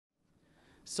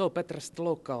So, Petr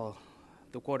Stloukal,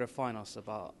 the quarterfinals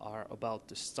are about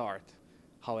to start.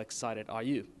 How excited are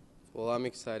you? Well, I'm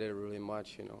excited really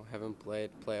much. Haven't played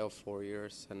playoff 4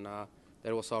 years, and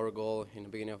that was our goal in the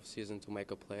beginning of the season to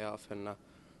make a playoff, and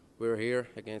we're here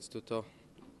against Tuto.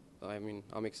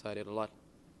 I'm excited a lot.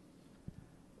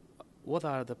 What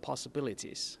are the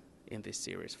possibilities in this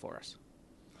series for us?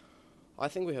 I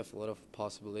think we have a lot of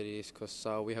possibilities because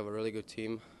we have a really good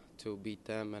team to beat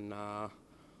them, and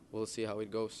we'll see how it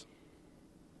goes.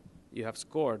 You have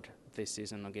scored this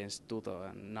season against Tuto,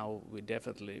 and now we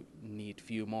definitely need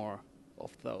few more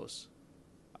of those.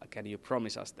 Can you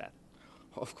promise us that?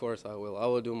 Of course I will. I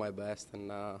will do my best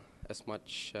and as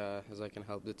much as I can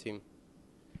help the team.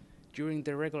 During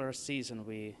the regular season,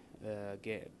 we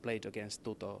played against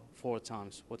Tuto 4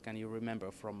 times. What can you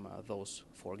remember from those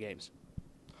 4 games?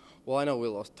 Well, I know we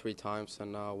lost 3 times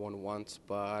and won once,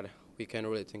 but we can't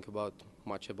really think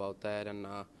much about that and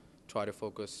try to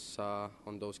focus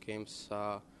on those games.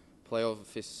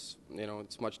 Playoff is,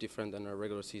 it's much different than a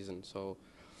regular season, so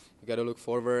we got to look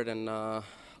forward and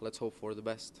let's hope for the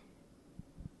best.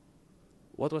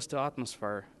 What was the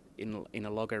atmosphere in a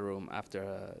locker room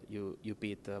after you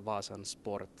beat Vaasan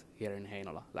Sport here in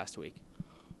Heinola last week?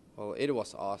 Well, it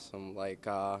was awesome.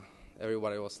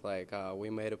 Everybody was like, we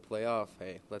made a playoff.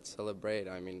 Hey, let's celebrate.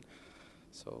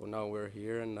 So now we're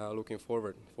here and looking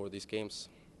forward for these games.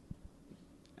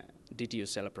 Did you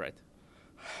celebrate?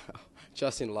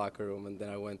 Just in locker room, and then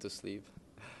I went to sleep.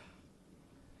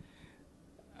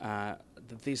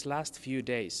 These last few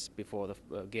days before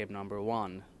the game number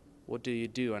 1, what do you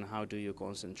do and how do you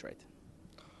concentrate?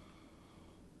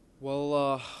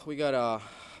 Well, we got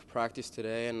practice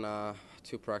today and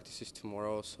 2 practices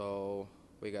tomorrow, so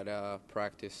we got to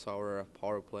practice our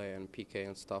power play and PK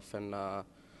and stuff and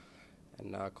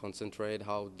concentrate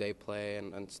how they play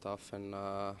and stuff, and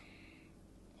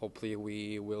hopefully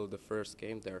we will the first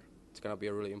game there. It's going to be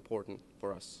really important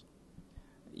for us.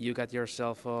 You got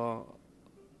yourself a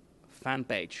fan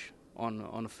page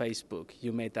on Facebook.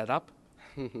 You made that up?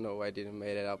 No, I didn't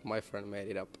make it up. My friend made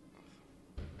it up.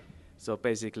 So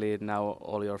basically now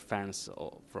all your fans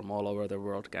from all over the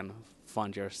world can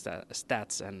find your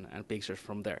stats and pictures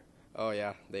from there. Oh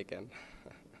yeah, they can.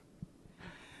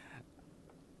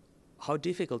 How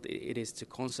difficult it is to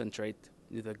concentrate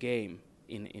the game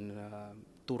in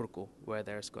Turku, where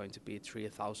there's going to be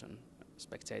 3,000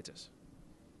 spectators?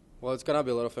 Well, it's gonna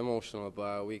be a lot of emotional,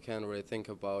 but we can't really think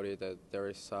about it that there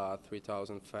is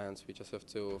 3,000 fans. We just have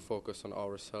to focus on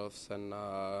ourselves and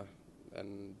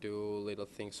do little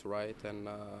things right and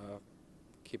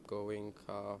keep going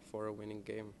for a winning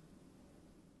game.